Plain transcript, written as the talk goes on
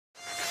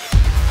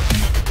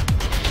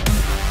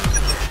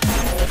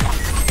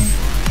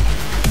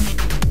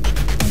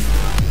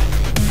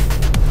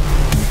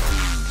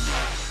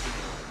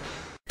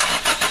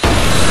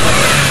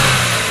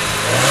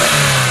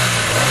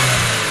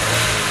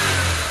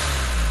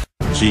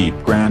Jeep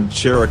Grand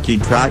Cherokee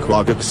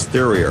Trackhawk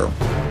exterior.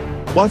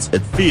 What's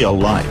it feel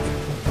like?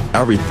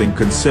 Everything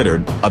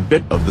considered, a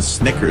bit of the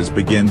snickers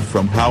begin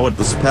from how it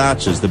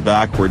dispatches the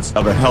backwards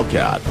of a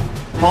Hellcat.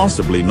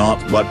 Possibly not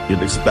what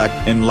you'd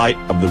expect in light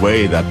of the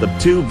way that the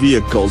two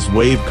vehicles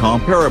wave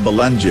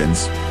comparable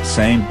engines,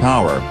 same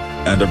power,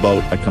 and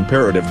about a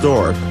comparative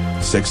torque,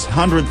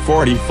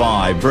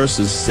 645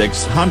 versus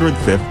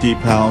 650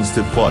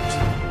 pounds-to-foot.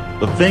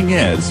 The thing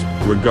is,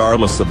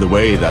 regardless of the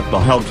way that the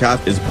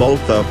Hellcat is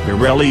both a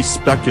Pirelli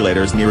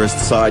speculator's nearest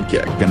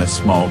sidekick and a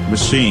smoke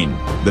machine,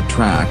 the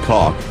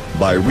Trackhawk,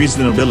 by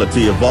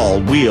reasonability of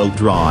all-wheel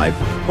drive,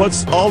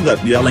 puts all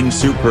that yelling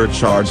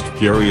supercharged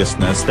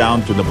furiousness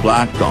down to the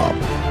blacktop.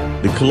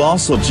 The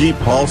colossal Jeep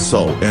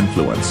also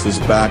influences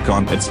back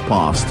on its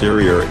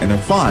posterior in a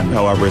fun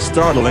however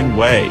startling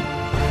way.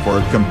 For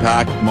a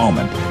compact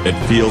moment, it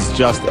feels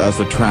just as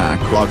the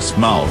Trackhawk's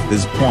mouth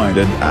is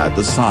pointed at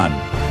the sun.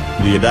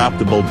 The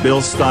adaptable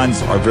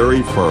Bilsteins are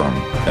very firm,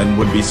 and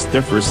would be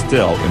stiffer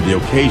still in the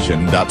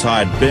occasion that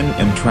I'd been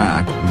in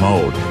track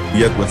mode,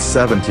 yet with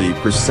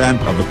 70%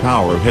 of the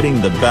power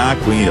hitting the back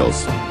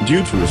wheels,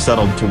 due to a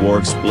settled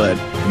torque split,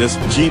 this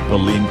Jeep will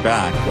lean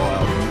back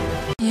while